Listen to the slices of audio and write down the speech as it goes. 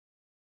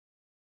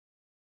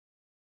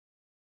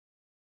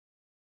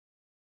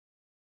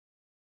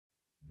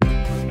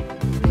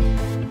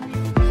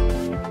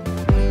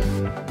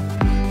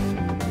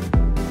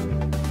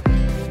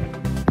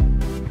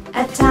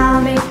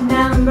Atomic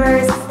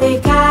numbers,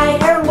 they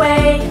guide our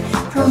way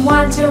from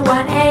 1 to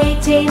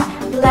 118.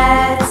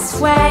 Let us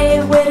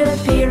sway with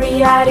a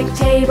periodic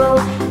table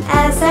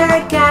as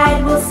our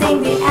guide. We'll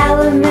sing the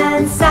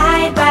elements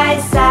side by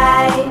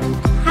side.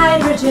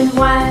 Hydrogen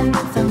 1,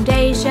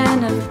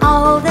 foundation of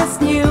all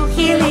that's new.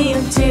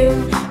 Helium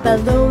 2,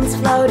 balloons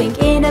floating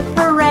in a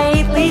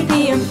parade.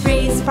 Lithium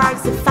 3,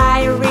 sparks a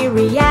fiery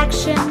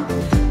reaction.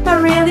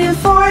 Beryllium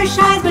 4,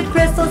 shines with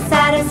crystal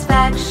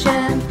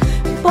satisfaction.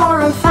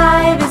 Boron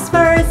 5 is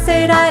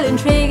versatile,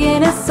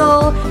 intriguing a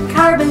soul.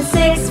 Carbon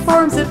 6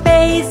 forms a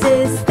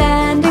basis,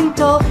 standing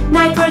tall.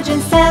 Nitrogen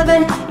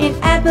 7, in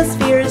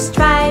atmosphere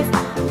strife.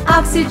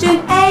 Oxygen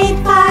 8,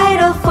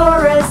 vital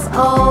for us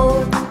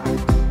all.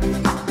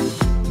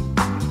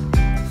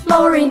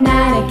 Fluorine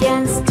 9,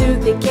 against to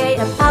decay,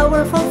 a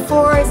powerful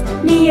force.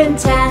 Neon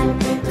 10,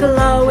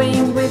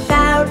 glowing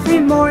without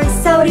remorse.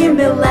 Sodium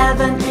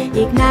 11,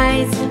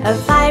 ignites a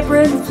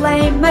vibrant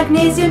flame.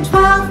 Magnesium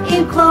 12,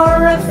 in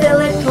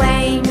chlorophyll it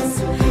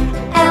flames.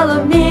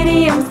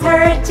 Aluminium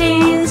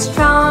 13,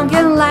 strong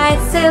and light.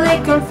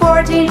 Silicon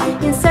 14,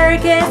 in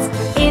circuits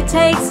it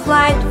takes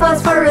flight.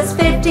 Phosphorus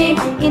 15,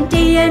 in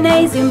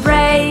DNA's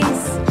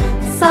embrace.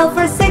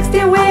 Sulfur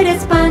 16, with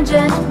its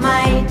pungent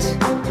might.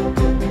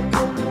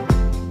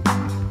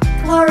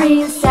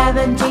 Chlorine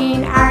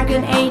 17,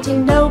 argon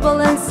 18, noble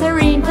and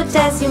serene.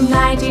 Potassium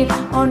 19,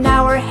 on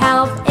our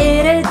health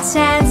it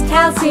attends.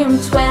 Calcium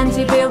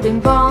 20, building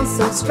bonds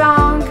so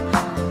strong.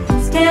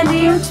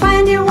 Scandium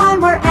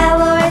 21, where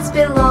alloys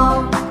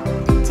belong.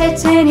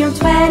 Titanium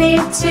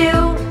 22,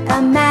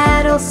 a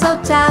metal so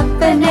tough.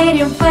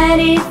 Vanadium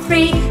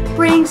 23,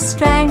 brings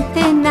strength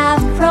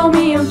enough.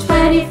 Chromium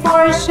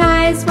 24,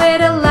 shines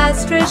with a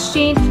lustrous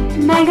sheen.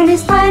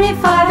 Manganese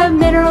 25, a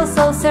mineral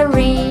so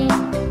serene.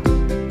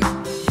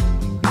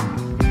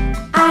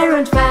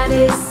 Iron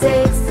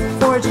 26,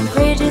 forging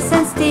bridges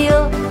and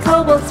steel.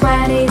 Cobalt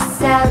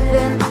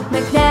 27,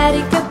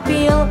 magnetic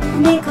appeal.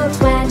 Nickel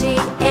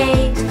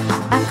 28,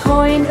 a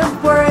coin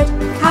of word.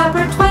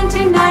 Copper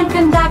 29,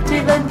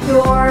 conductive and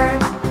pure.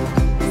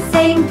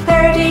 Zinc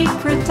 30,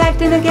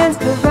 protecting against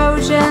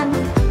corrosion.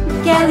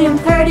 Gallium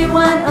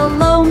 31, a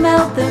low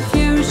melt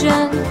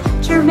diffusion.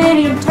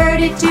 Germanium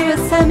 32, a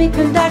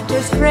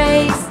semiconductor's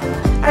grace.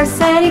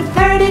 Arsenic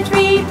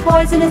 33,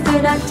 poisonous,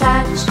 do not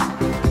touch.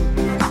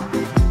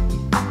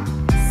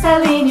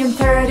 Selenium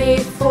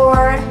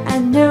 34, a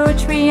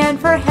nutrient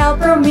for health.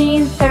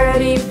 Bromine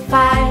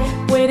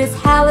 35, with its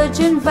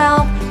halogen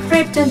valve.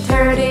 Krypton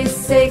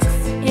 36,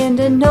 in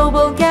the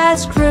noble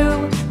gas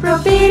crew.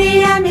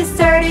 Rubidium is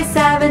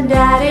 37,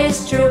 that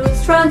is true.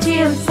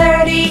 Strontium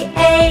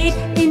 38,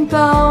 in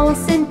bones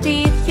and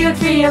teeth.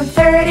 Yttrium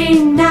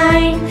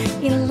 39,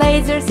 in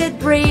lasers it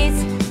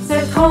breathes.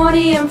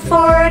 Zirconium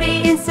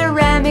 40, in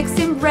ceramics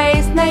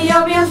embrace.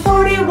 Niobium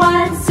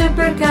 41,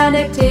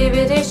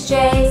 superconductivity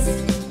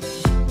chase.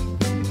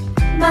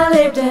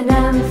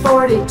 Molybdenum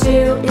 42,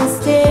 in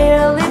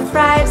steel it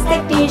thrives.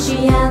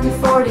 Technetium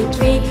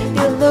 43,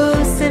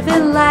 elusive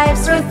in life.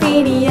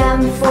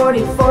 Ruthenium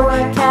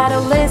 44,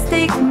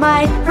 catalytic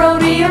might.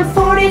 Rhodium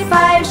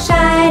 45,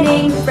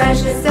 shining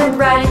precious and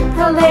bright.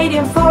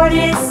 Palladium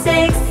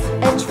 46,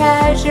 a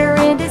treasure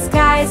in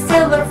disguise.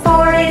 Silver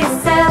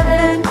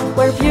 47,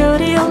 where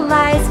beauty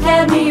lies.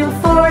 Cadmium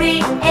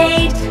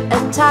 48,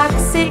 a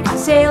toxic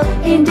tale.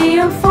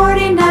 Indium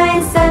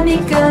 49,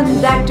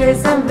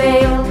 semiconductors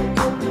unveil.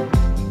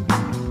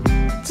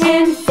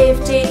 Tin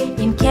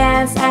 50, in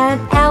cans and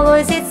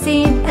alloys it's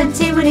seen.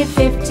 Antimony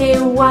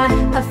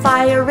 51, a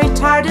fire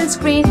retardant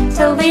screen.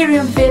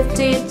 Tellurium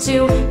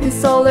 52, in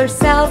solar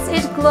cells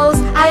it glows.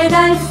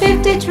 Iodine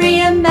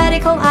 53, a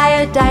medical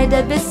iodide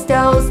that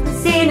bestows.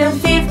 Xenon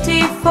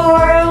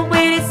 54,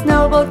 with its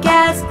noble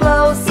gas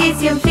glow.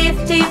 Cesium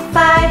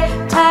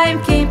 55,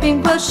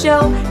 timekeeping will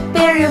show.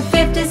 Barium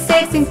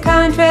 56, in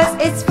contrast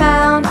it's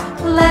found.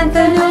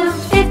 Lanthanum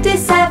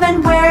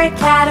 57, where a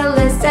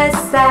catalyst has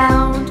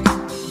sound.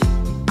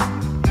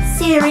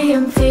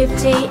 Cerium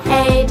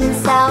 58, in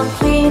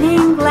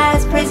self-cleaning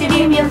glass.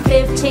 Praseodymium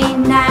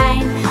 59,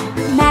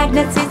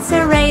 magnets it's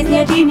arrays.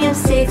 Neodymium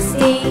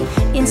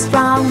 60, in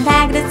strong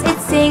magnets it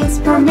sinks.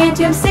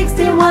 Promethium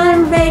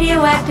 61,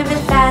 radioactive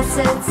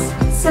facets.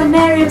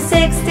 Samarium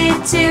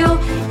 62,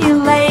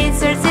 in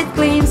lasers it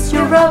gleams.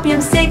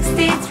 Europium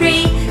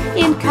 63,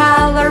 in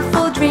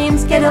colorful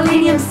dreams.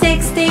 Gadolinium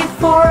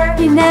 64,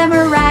 in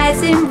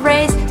MRI's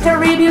embrace.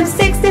 Thorium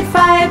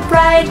 65,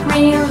 bright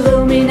green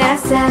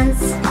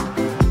luminescence.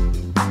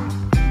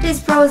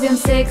 Dysprosium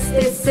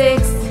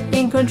 66,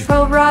 in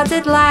control rod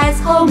it lies.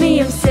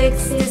 Holmium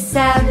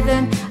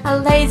 67, a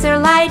laser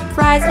light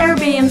prize.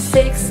 Erbium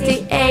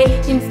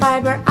 68, in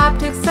fiber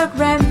optic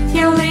sogram.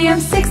 Helium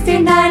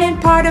 69, in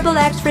portable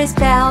X-ray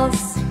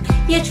spells.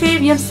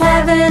 Yttrium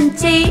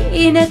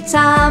 70, in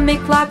atomic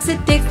clocks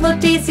it ticks.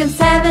 Lutetium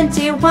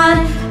 71,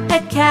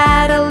 a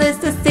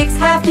catalyst that sticks.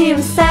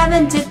 Hafnium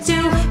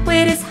 72,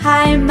 with its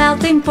high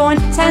melting point.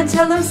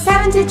 Tantalum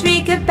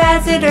 73,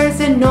 capacitors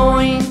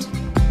anoint.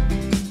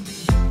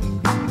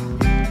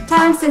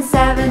 Tungsten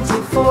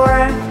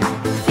 74,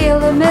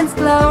 filaments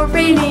glow.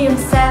 Rhenium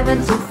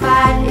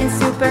 75 in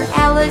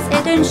superalloys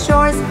it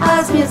ensures.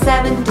 Osmium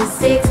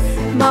 76,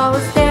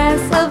 most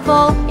dense of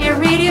all.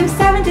 Iridium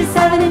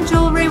 77 in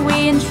jewelry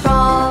we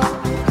enthrall.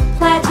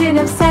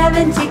 Platinum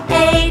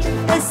 78,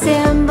 a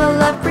symbol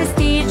of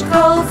prestige.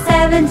 Gold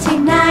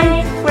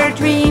 79, where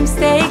dreams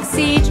take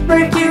siege.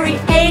 Mercury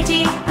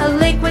 80, a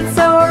liquid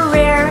so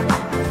rare.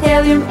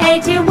 Helium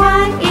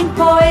 81, in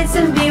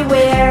poison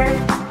beware.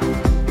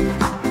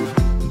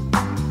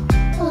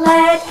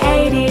 Lead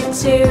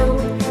 82,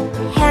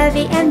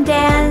 heavy and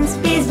dense.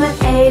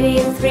 Bismuth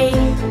 83,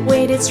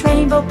 with its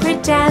rainbow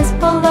pretense.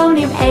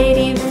 Polonium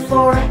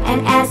 84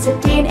 and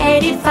acetine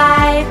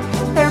 85,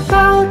 they're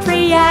both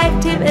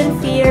reactive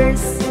and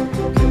fierce.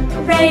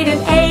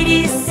 Radium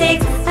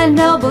 86, a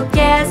noble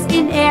gas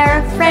in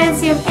air.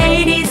 Francium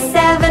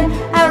 87,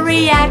 a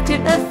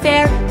reactive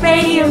affair.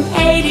 Radium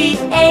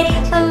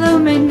 88, a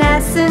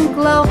luminescent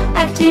glow.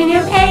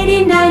 Actinium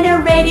 89,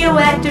 a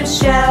radioactive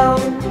show.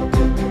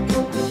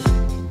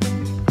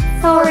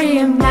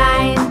 Thorium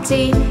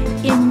 90,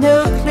 in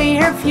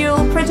nuclear fuel.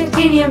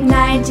 Protactinium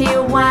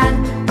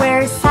 91,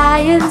 where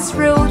science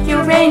ruled.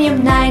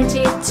 Uranium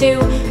 92,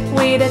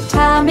 with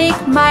atomic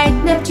might.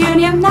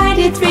 Neptunium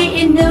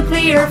 93, in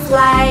nuclear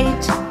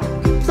flight.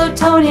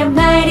 Plutonium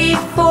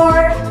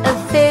 94,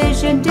 a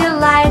fission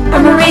delight.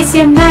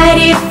 Americium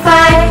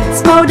 95,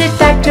 smoke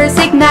detectors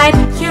ignite.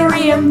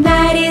 Curium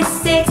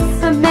 96,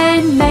 a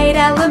man-made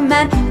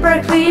element.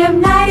 Berkelium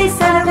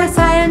 97, where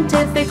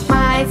scientific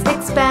minds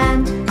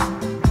expand.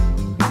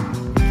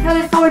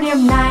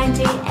 Californium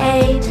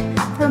 98,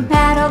 for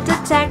metal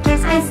detectors.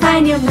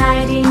 Einsteinium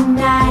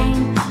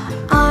 99,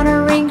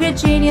 honoring good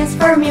genius.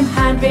 Fermium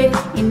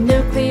 100, in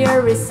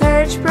nuclear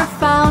research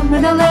profound.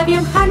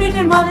 Mendelevium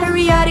 101,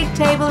 periodic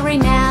table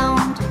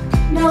renowned.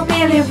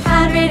 Nobelium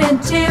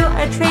 102,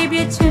 a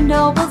tribute to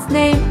Nobel's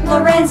name.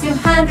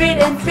 Lawrencium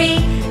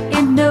 103,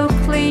 in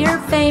nuclear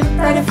fame.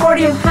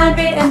 Rutherfordium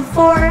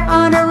 104,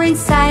 honoring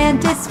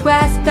scientists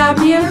west.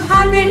 Wm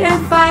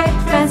 105,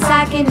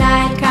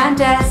 transakinide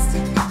contest.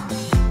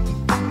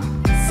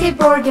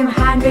 Seaborgium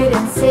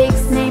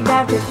 106, named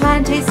after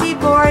Atlantis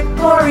Seaboard.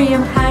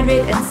 Bohrium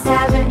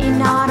 107,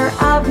 in honor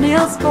of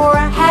Niels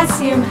Bohr.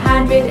 Hesium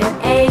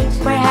 108,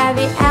 where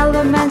heavy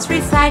elements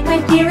reside.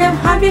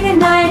 Meitnerium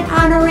 109,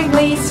 honoring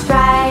Lee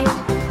Stride.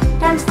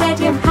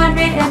 Tungstenium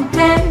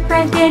 110,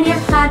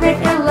 Brandanium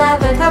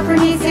 111,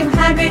 Copernicium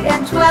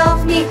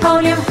 112,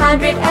 Nihonium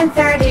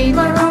 130,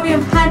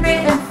 Laurium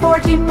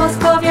 114,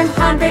 Moscovium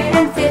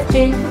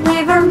 115,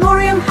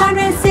 Livermorium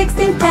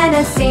 116,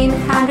 Tennessine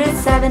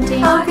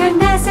 117,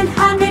 Oganesson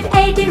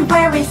 118,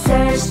 where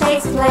research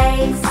takes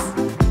place.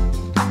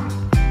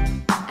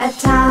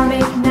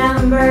 Atomic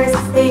numbers,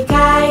 they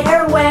guide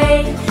our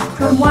way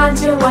from 1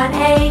 to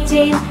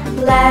 118.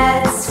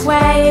 Let's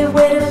sway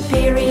with a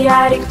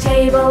periodic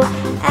table.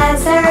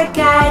 As our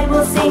guide,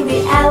 we'll sing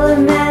the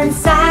elements